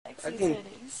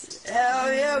titties.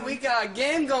 Hell yeah, we got a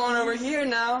game going over here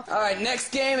now. Alright, next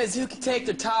game is who can take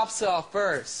their tops off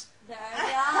first. There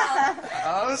we are.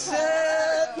 Oh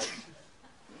shit!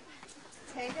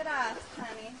 Take it off,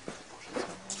 honey.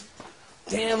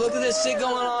 Damn, look at this shit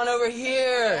going on over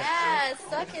here. Yeah,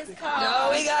 suck his cock. No,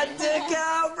 we got dick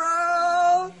out,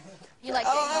 bro! You like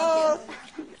Oh!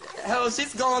 Hell,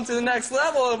 she's going to the next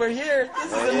level over here.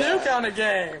 This is a new kind of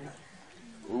game.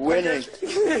 We're winning.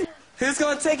 Who's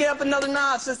gonna take it up another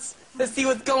notch? Let's see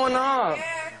what's going on.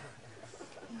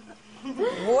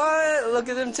 What? Look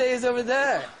at them titties over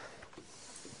there.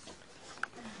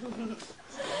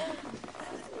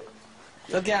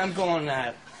 Look at him going at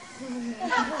it.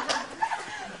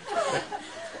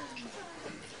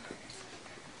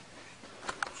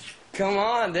 Come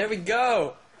on, there we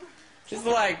go. This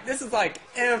is like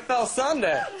NFL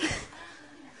Sunday.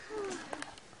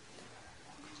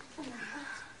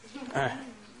 Alright.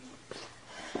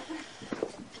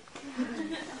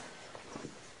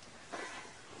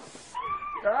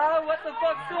 Oh, what the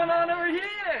fuck's going on over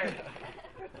here?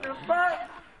 What the fuck?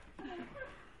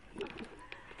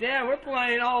 Damn, we're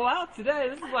playing all out today.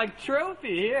 This is like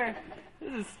trophy here.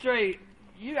 This is straight.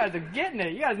 You guys are getting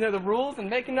it. You guys know the rules and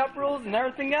making up rules and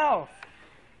everything else.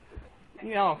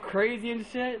 You know, crazy and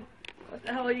shit. What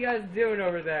the hell are you guys doing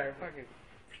over there? Fucking.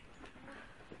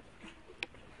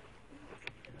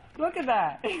 Look at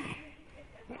that.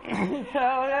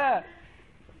 Hell yeah.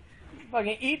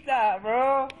 Fucking eat that,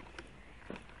 bro.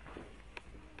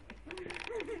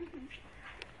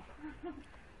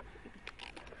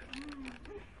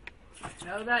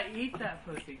 Tell that, eat that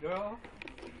pussy, girl.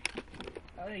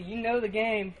 Oh, you know the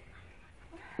game.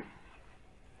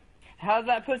 How's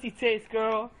that pussy taste,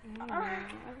 girl?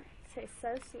 Tastes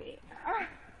so sweet.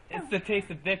 It's the taste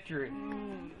of victory.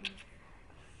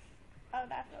 Oh,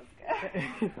 that feels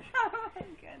good. Oh my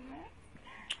goodness.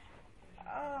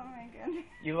 Oh my goodness.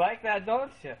 You like that,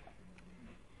 don't you?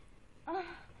 Oh,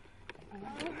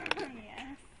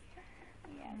 yes.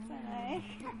 Yes, I like.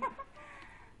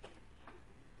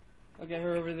 Look at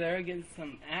her over there getting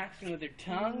some action with her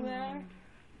tongue there.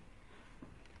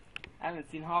 I haven't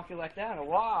seen hockey like that in a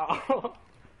while. Oh.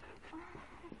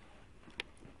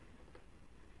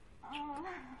 Oh,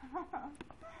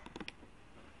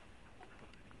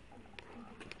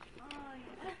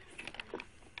 yes.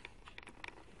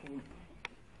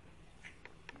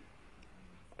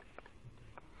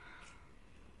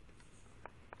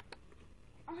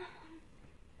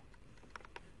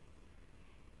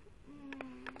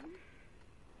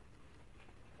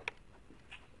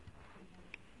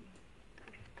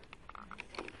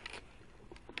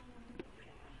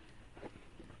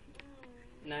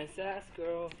 Nice ass,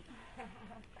 girl.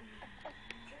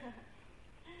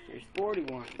 You're a sporty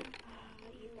one.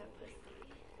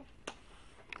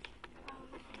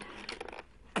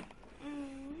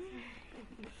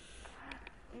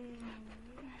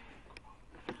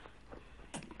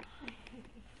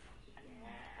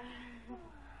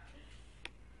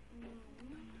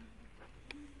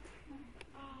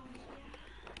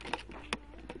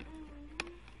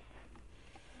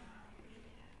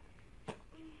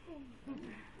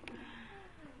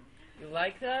 You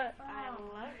like that? I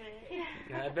love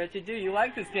it. I bet you do. You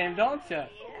like this game, don't you? Yeah,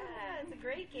 it's a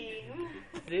great game.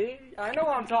 See? I know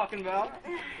what I'm talking about.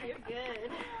 You're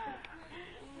good.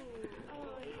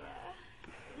 Oh, yeah.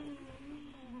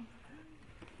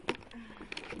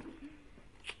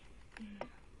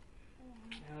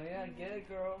 Hell yeah, get it,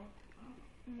 girl.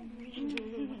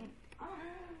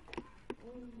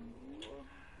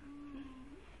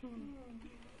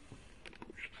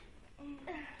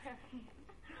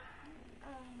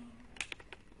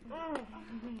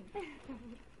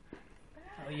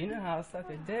 Oh, you know how to suck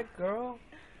a dick, girl.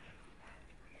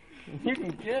 You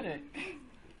can get it.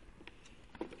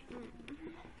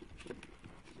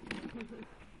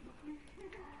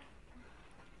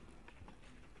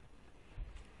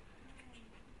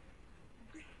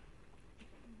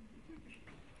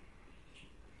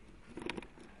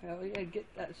 Hell yeah, get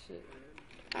that shit.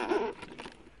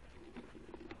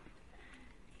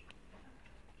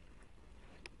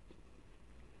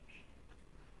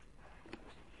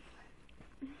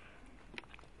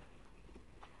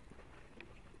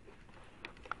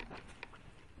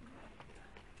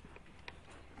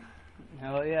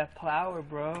 Hell yeah, plow her,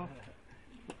 bro.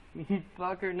 You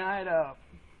fuck her night up.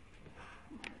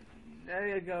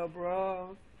 There you go,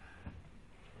 bro.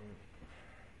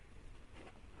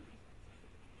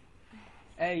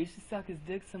 Hey, you should suck his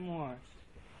dick some more.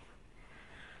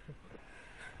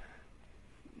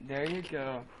 There you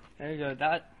go. There you go.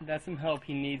 That's some help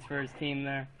he needs for his team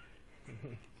there.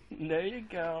 There you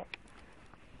go.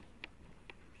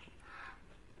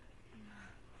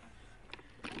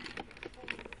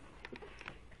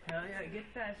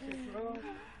 get that shit, bro.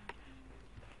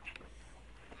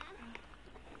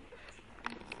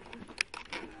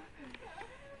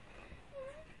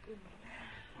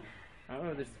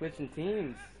 Oh, they're switching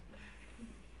teams.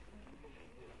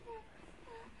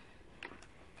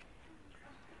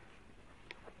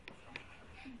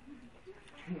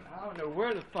 I don't know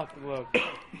where the fuck to look.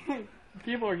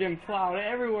 People are getting plowed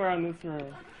everywhere on this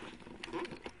room.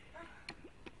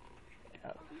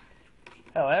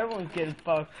 Hell, everyone's getting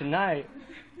fucked tonight.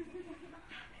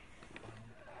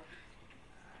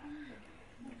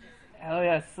 Hell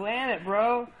yeah, slant it,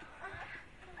 bro.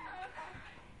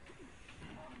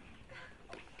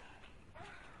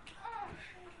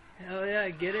 Hell yeah,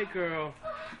 get it, girl.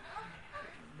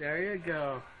 There you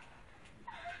go.